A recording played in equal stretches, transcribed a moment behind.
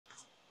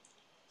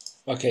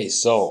Okay,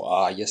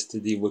 so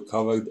yesterday we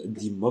covered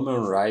the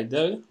Mummen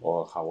Rider,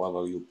 or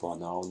however you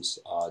pronounce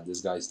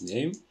this guy's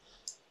name.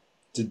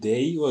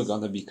 Today we're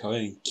gonna be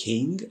covering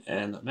King,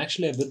 and I'm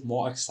actually a bit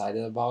more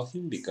excited about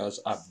him because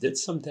I've did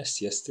some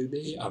tests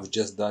yesterday. I've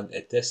just done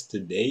a test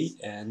today,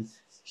 and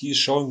he's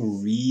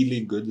showing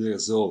really good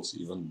results,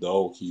 even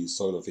though he's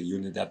sort of a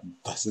unit that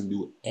doesn't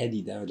do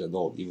any damage at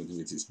all, even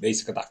with his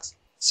basic attacks.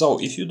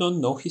 So if you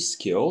don't know his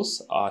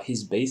skills,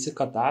 his basic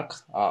attack,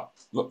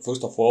 well,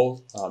 first of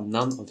all,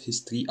 none of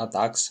his three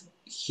attacks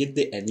hit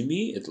the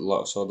enemy. It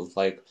sort of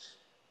like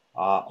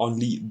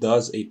only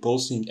does a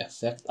pulsing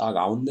effect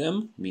around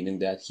them, meaning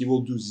that he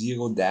will do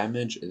zero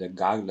damage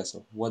regardless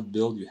of what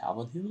build you have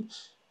on him,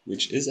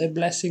 which is a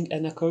blessing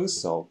and a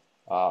curse. So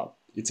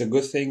it's a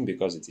good thing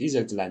because it's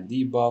easier to land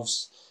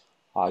debuffs.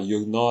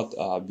 You're not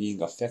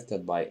being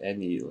affected by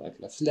any like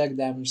reflect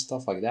damage,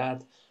 stuff like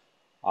that.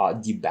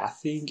 The bad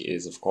thing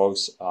is, of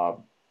course,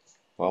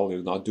 well,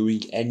 you're not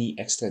doing any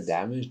extra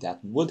damage that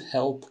would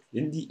help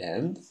in the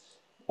end.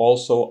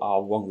 Also,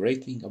 one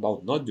great thing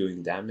about not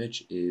doing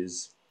damage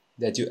is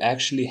that you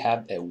actually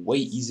have a way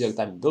easier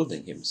time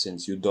building him,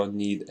 since you don't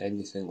need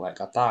anything like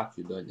attack,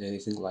 you don't need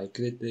anything like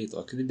crit rate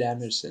or crit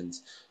damage,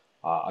 since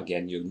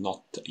again, you're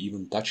not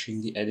even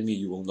touching the enemy.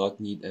 You will not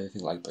need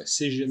anything like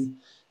precision,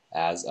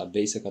 as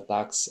basic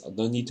attacks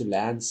don't need to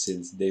land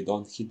since they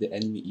don't hit the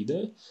enemy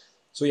either.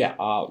 So yeah,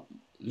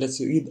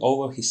 let's read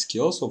over his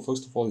skills. So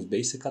first of all, his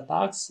basic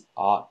attacks.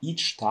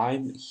 Each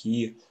time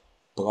he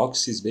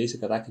procs his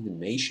basic attack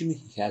animation,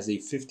 he has a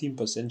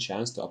 15%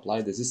 chance to apply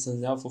resistance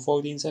now for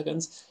 14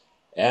 seconds.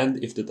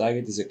 And if the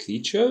target is a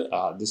creature,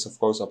 this of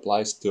course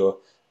applies to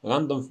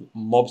random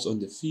mobs on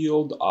the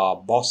field,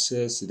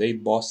 bosses,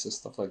 raid bosses,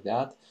 stuff like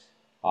that.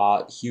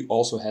 He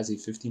also has a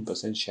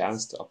 15%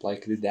 chance to apply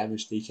crit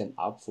damage taken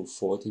up for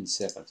 14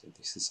 seconds. And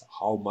this is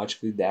how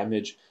much crit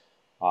damage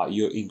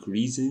you're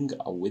increasing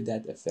with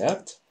that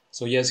effect.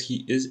 So yes,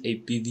 he is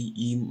a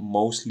PvE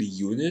mostly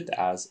unit,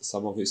 as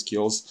some of his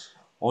skills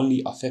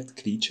only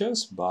affect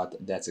creatures, but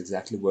that's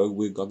exactly where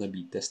we're gonna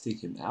be testing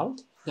him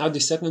out. Now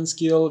the second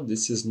skill,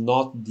 this is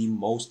not the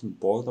most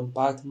important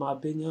part in my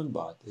opinion,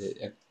 but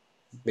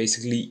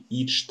basically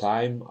each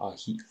time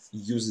he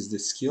uses the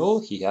skill,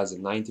 he has a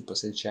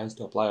 90% chance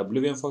to apply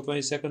Oblivion for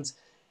 20 seconds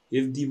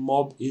if the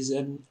mob is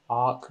an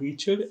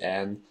creature,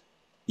 and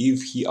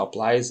if he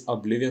applies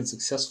Oblivion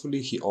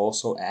successfully, he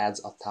also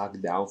adds attack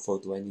down for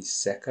 20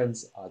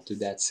 seconds to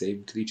that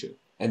same creature.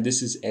 And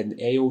this is an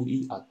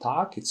AoE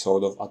attack. It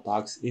sort of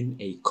attacks in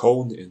a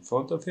cone in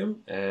front of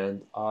him,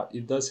 and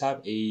it does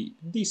have a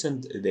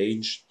decent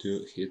range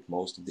to hit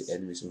most of the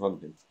enemies in front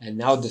of him. And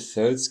now the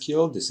third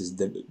skill, this is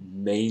the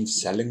main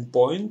selling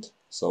point.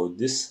 So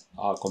this,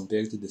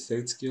 compared to the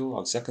third skill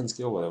or second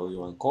skill, whatever you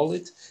want to call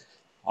it,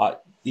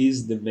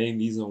 is the main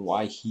reason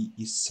why he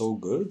is so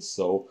good.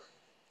 So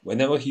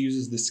whenever he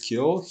uses the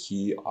skill,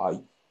 he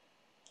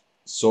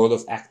sort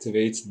of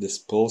activates this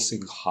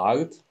pulsing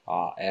heart,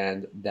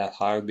 and that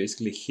heart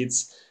basically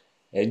hits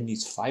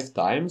enemies 5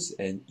 times,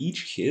 and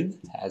each hit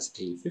has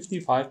a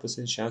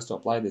 55% chance to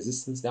apply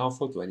resistance down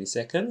for 20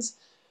 seconds.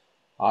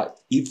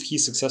 If he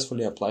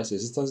successfully applies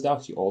resistance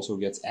down, he also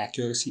gets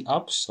accuracy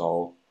up,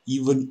 so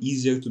even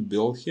easier to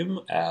build him,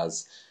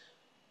 as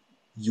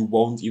you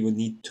won't even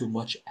need too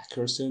much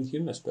accuracy on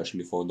him,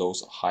 especially for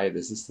those high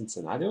resistance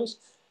scenarios.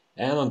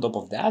 And on top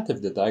of that,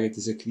 if the target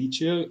is a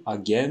creature,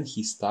 again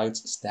he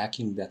starts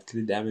stacking that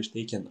crit damage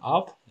taken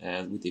up,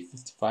 and with a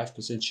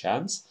 55%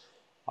 chance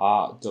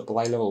to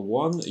apply level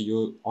 1,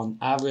 you're on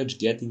average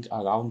getting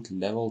around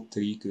level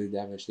 3 crit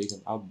damage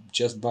taken up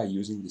just by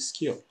using the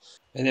skill.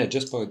 And yeah,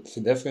 just for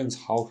reference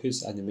how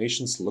his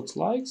animations look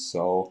like,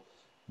 so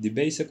the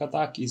basic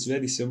attack is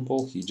very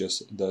simple. He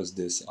just does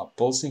this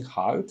pulsing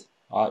heart.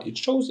 It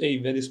shows a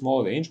very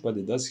small range, but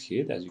it does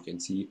hit. As you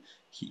can see,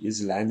 he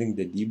is landing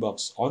the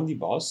debuffs on the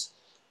boss.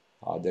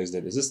 There's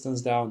the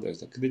resistance down, there's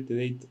the crit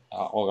rate,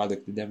 or rather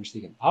crit damage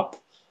taken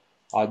up.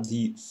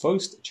 The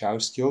first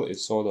charge skill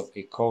is sort of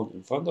a cone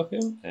in front of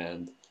him,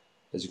 and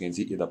as you can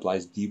see, it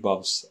applies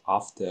debuffs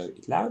after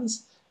it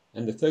lands.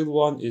 And the third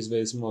one is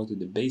very similar to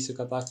the basic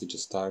attack. It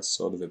just starts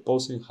sort of a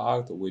pulsing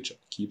heart, which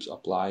keeps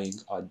applying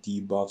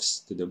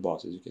debuffs to the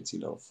boss. As you can see,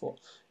 level 4.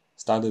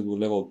 Started with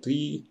level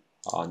 3,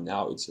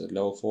 now it's at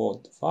level 4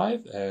 to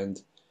 5,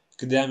 and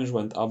crit damage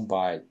went up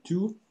by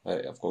 2.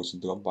 Of course,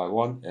 it dropped by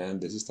 1,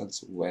 and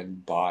resistance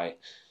went by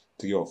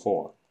 3 or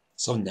 4.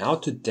 So now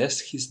to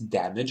test his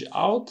damage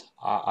out,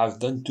 I've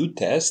done 2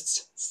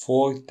 tests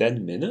for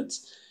 10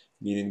 minutes,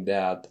 meaning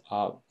that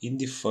in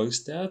the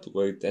first test,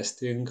 we're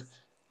testing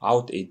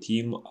out a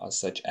team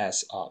such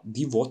as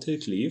the Water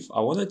Cleave. I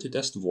wanted to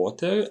test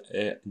Water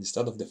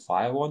instead of the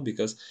Fire one,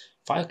 because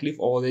Fire Cleave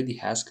already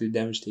has crit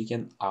damage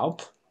taken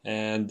up,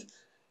 and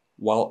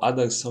while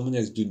other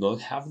summoners do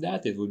not have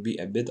that, it would be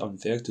a bit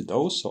unfair to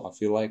those, so I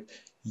feel like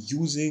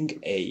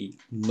using a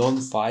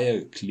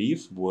non-fire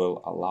cleave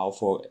will allow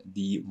for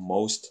the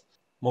most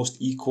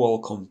equal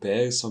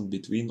comparison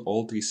between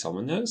all 3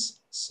 summoners.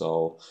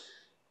 So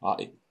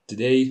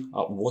Today,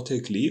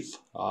 Water Cleave.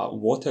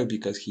 Water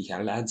because he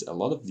lands a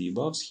lot of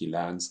debuffs. He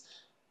lands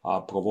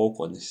Provoke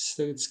on his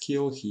third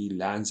skill. He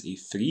lands a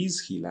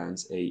Freeze. He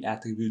lands a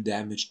attribute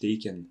damage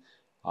taken,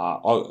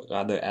 or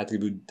rather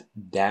attribute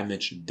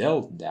damage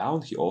dealt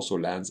down. He also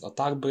lands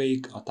Attack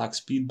Break, Attack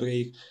Speed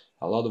Break,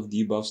 a lot of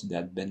debuffs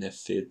that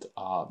benefit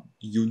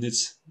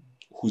units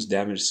whose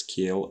damage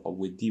scale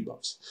with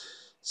debuffs.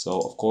 So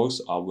of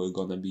course we're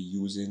gonna be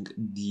using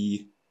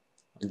the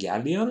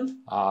Galleon.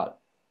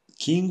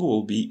 King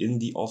will be in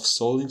the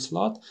off-soling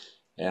slot,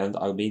 and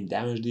our main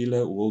damage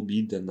dealer will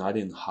be the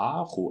Nadin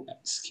Ha, who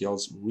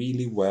scales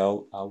really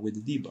well with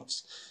the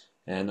debuffs.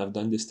 And I've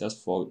done this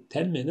test for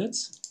 10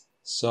 minutes.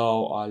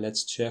 So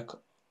let's check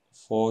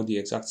for the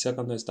exact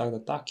second I start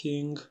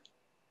attacking.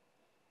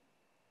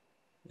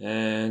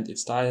 And it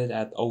started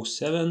at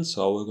 07,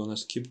 so we're gonna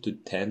skip to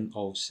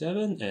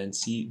 10:07 and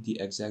see the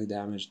exact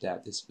damage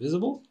that is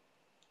visible.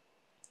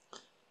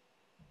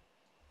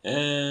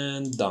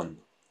 And done.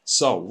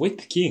 So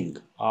with King,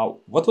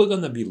 what we're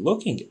gonna be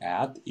looking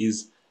at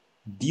is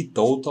the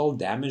total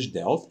damage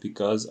dealt,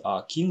 because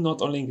King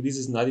not only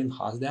increases Nadin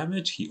Ha's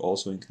damage, he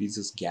also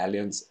increases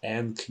Galleon's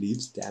and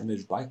Cleave's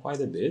damage by quite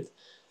a bit.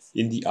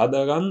 In the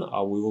other run,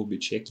 we will be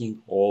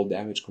checking all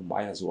damage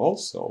combined as well.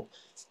 So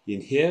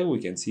in here, we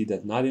can see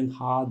that Nadin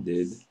Ha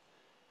did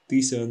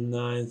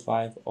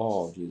 3795,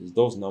 oh Jesus,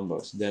 those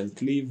numbers. Then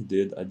Cleave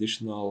did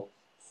additional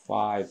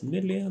 5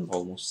 million,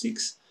 almost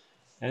 6.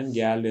 And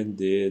Galleon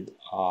did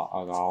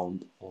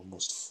around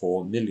almost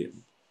 4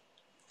 million.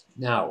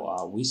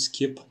 Now we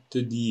skip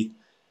to the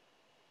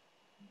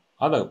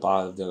other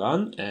part of the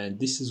run, and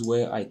this is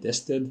where I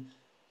tested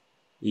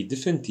a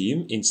different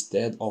team.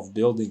 Instead of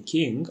building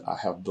King, I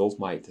have built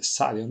my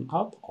Thessalian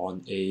up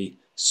on a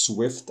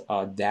swift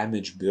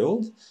damage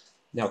build.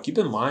 Now keep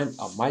in mind,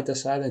 my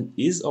Thessalian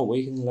is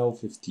Awakening level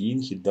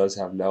 15. He does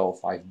have level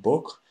 5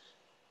 book,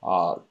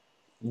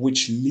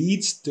 which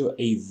leads to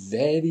a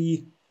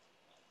very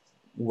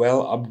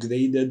well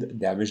upgraded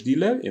damage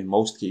dealer. In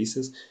most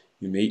cases,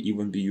 you may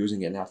even be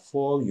using an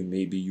F4, you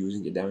may be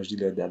using a damage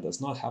dealer that does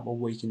not have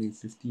Awakening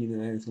 15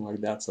 and anything like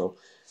that. So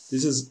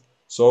this is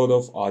sort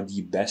of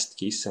the best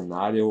case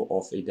scenario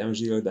of a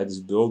damage dealer that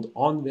is built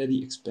on very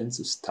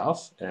expensive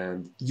stuff,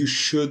 and you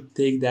should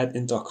take that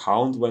into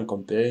account when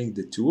comparing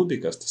the two,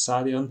 because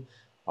Thessalian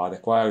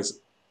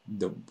requires,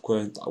 the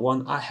current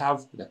one I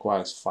have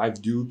requires 5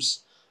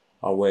 dupes,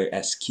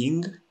 whereas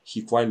King,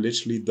 he quite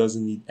literally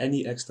doesn't need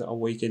any extra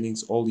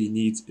awakenings. All he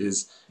needs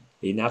is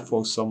a Nat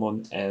 4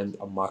 summon and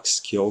a max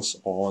skills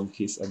on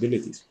his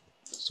abilities.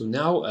 So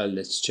now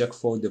let's check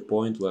for the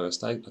point where I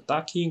start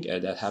attacking,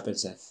 and that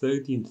happens at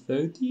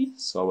 13:30.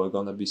 So we're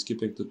gonna be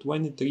skipping to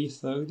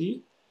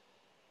 23:30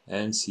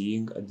 and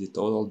seeing the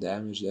total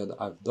damage that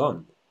I've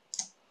done.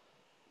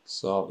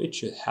 So it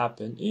should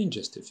happen in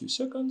just a few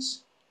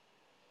seconds.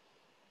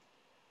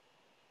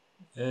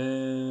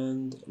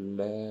 And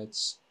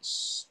let's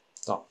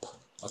stop.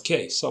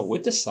 Okay, so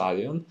with the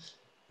Thessalian,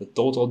 the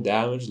total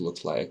damage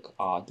looks like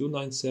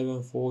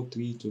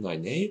 29743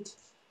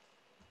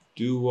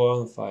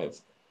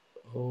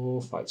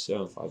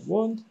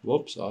 2155751.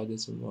 Whoops, I did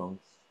some wrong.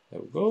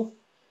 There we go.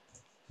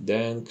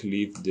 Then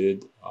Cleave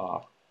did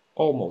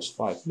almost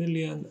 5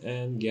 million,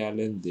 and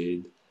Galleon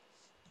did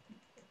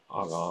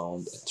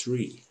around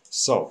 3.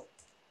 So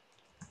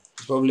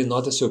it's probably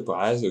not a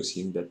surprise you're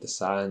seeing that the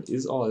Thessalian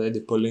is already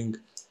pulling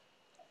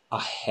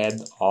ahead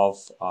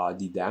of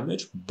the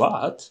damage,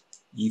 but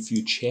if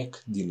you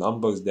check the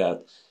numbers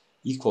that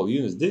equal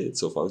units did,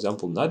 so for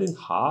example Nadin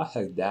Ha,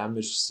 her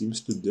damage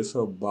seems to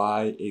differ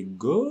by a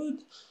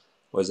good,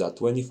 was that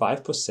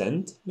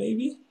 25%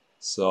 maybe?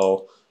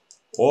 So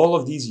all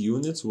of these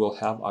units will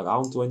have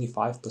around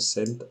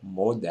 25%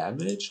 more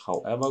damage.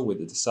 However, with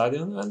the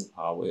Thessalian run,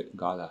 we're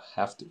gonna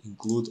have to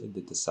include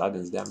the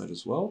Thessalian's damage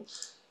as well.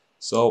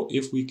 So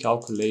if we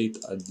calculate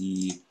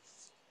the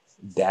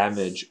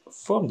damage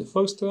from the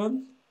first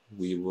run,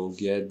 we will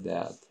get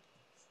that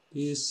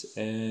this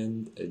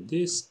and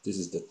this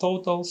is the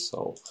total.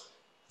 So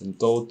in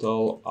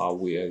total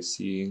we are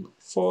seeing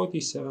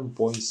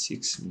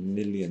 47.6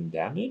 million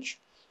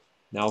damage.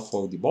 Now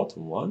for the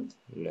bottom one,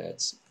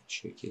 let's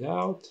check it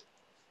out.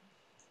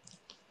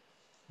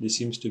 This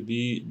seems to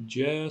be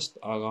just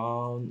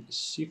around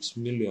 6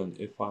 million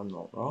if I'm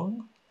not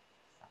wrong.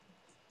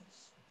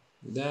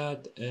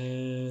 That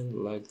and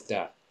like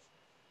that.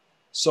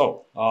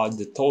 So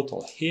the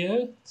total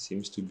here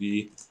seems to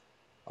be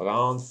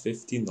around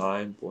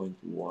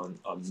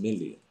 59.1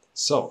 million.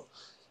 So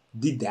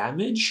the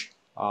damage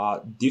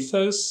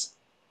differs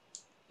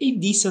a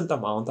decent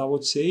amount, I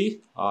would say,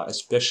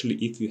 especially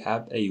if you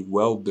have a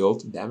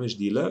well-built damage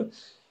dealer.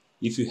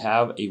 If you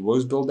have a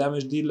worse-built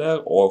damage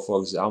dealer, or for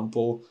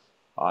example,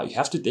 you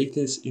have to take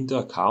this into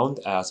account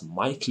as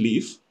my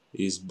Cleave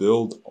is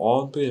built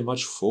on pretty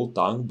much full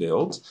tank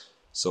build.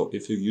 So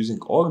if you're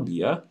using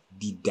Orbia,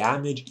 the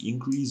damage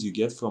increase you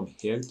get from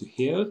here to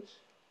here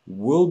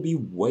will be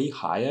way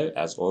higher,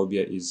 as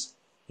Orbia is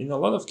in a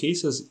lot of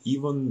cases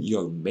even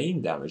your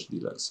main damage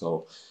dealer.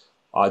 So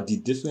the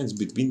difference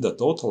between the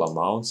total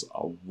amounts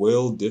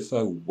will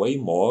differ way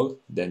more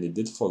than it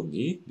did for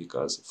me,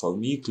 because for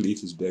me,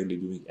 Cleave is barely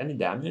doing any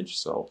damage.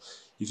 So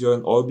if you're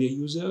an Orbia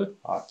user,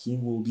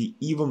 King will be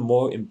even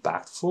more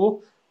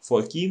impactful.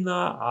 For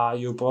Kina,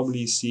 you're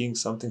probably seeing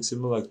something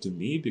similar to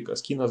me,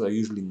 because Kinas are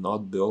usually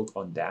not built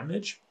on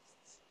damage.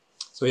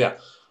 So yeah,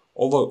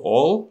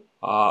 overall,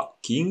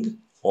 King,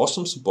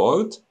 awesome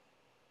support.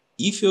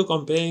 If you're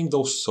comparing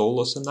those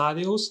solo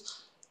scenarios,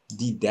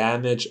 the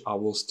damage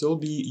will still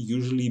be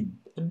usually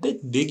a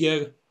bit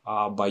bigger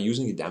by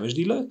using a damage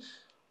dealer.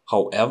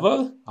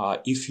 However,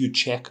 if you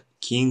check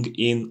King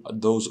in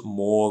those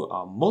more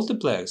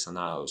multiplayer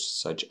scenarios,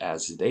 such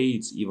as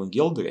raids, even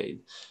guild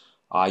raid,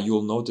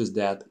 you'll notice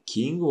that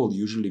King will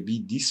usually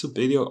be the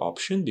superior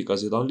option,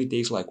 because it only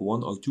takes like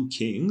 1 or 2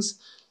 Kings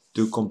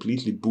to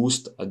completely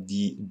boost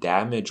the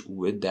damage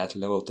with that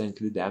level 10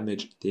 crit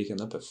damage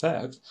taken up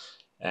effect.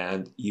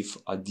 And if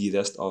the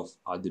rest of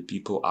the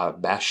people are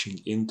bashing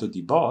into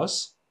the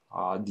boss,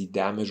 the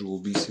damage will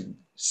be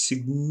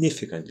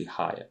significantly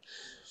higher.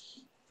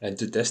 And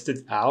to test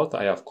it out,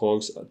 I of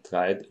course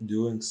tried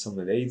doing some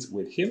raids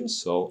with him.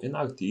 So in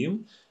our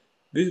team,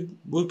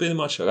 we're pretty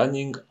much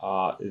running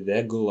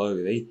regular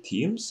raid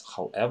teams.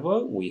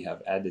 However, we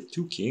have added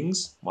 2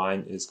 kings.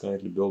 Mine is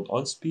currently built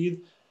on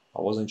speed.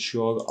 I wasn't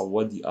sure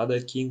what the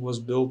other king was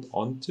built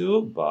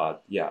onto,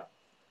 but yeah,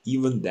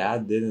 even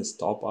that didn't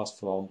stop us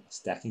from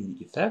stacking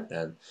the effect.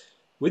 And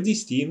with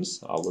these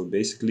teams, we're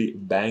basically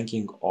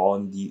banking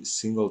on the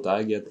single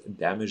target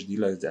damage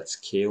dealers that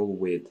scale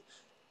with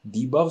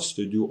debuffs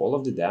to do all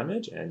of the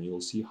damage, and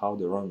you'll see how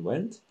the run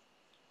went.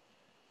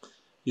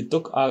 It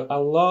took a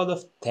lot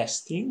of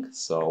testing,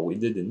 so we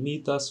did in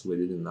Mythos, we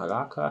did in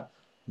Naraka,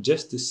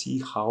 just to see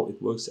how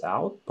it works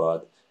out,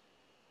 but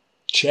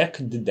check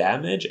the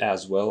damage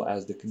as well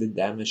as the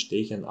damage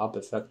taken up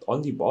effect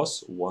on the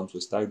boss once we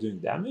start doing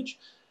damage.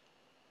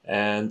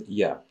 And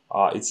yeah,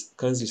 it's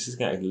currently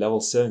sitting at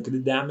level 7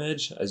 crit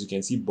damage. As you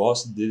can see,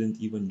 boss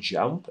didn't even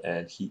jump,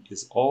 and he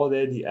is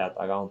already at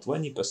around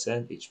 20%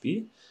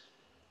 HP,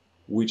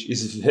 which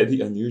is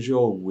very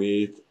unusual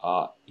with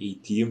a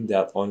team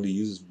that only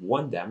uses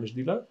 1 damage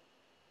dealer,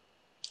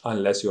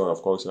 unless you're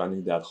of course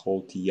running that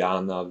whole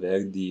Tiana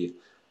Verdi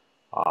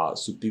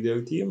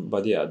superior team.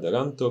 But yeah, the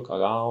run took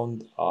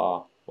around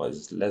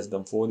was less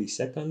than 40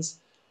 seconds.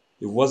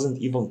 It wasn't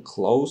even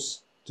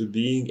close to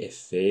being a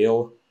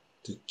fail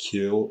to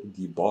kill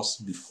the boss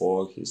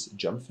before his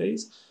jump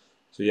phase.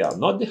 So yeah,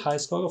 not the high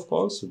score of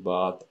course,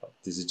 but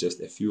this is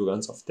just a few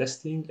runs of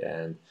testing,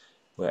 and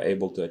we're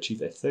able to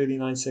achieve a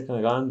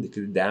 39-second run. The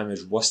crit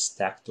damage was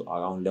stacked to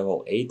around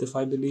level 8 if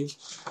I believe.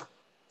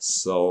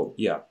 So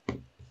yeah,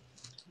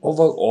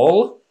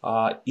 overall,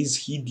 is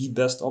he the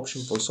best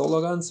option for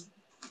solo runs?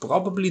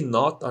 Probably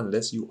not,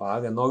 unless you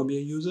are an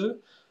Orbia user.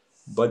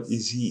 But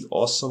is he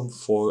awesome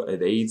for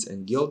raids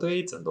and guild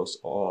raids, and those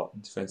are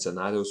different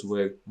scenarios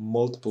where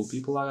multiple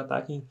people are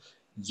attacking?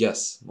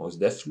 Yes, most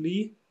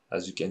definitely.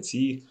 As you can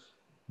see,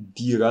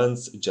 the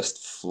runs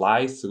just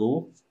fly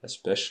through,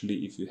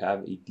 especially if you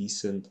have a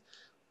decent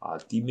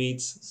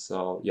teammates.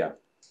 So yeah,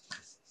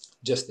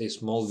 just a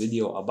small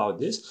video about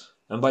this.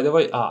 And by the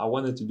way, I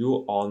wanted to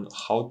do on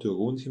how to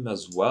rune him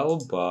as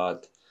well,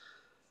 but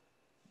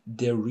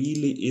there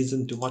really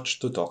isn't too much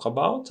to talk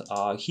about.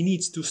 He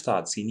needs 2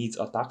 stats. He needs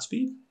attack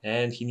speed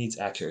and he needs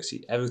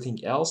accuracy.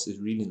 Everything else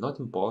is really not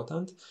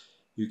important.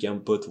 You can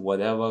put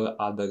whatever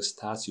other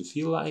stats you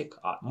feel like.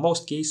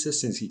 Most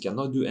cases, since he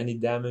cannot do any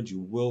damage,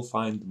 you will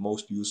find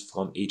most use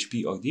from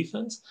HP or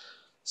defense.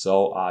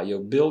 So your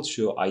build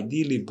should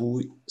ideally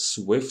be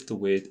swift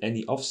with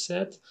any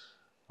offset.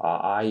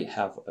 I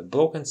have a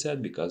broken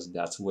set because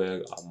that's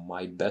where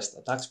my best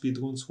attack speed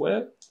runes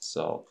were.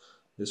 So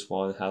this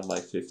one had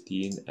like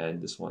 15 and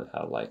this one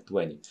had like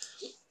 20.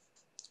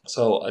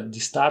 So the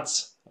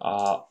stats,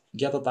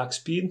 get attack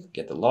speed,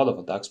 get a lot of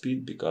attack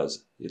speed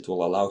because it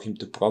will allow him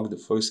to proc the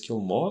first skill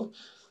more,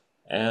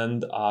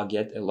 and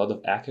get a lot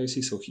of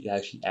accuracy so he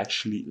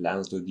actually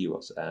lands the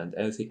debuffs. And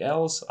anything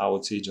else, I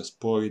would say just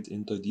pour it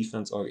into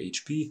defense or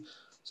HP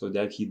so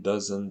that he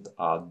doesn't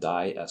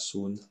die as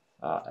soon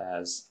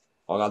as,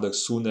 or rather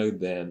sooner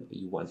than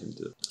you want him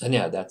to. And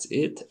yeah, that's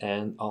it,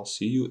 and I'll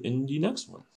see you in the next one.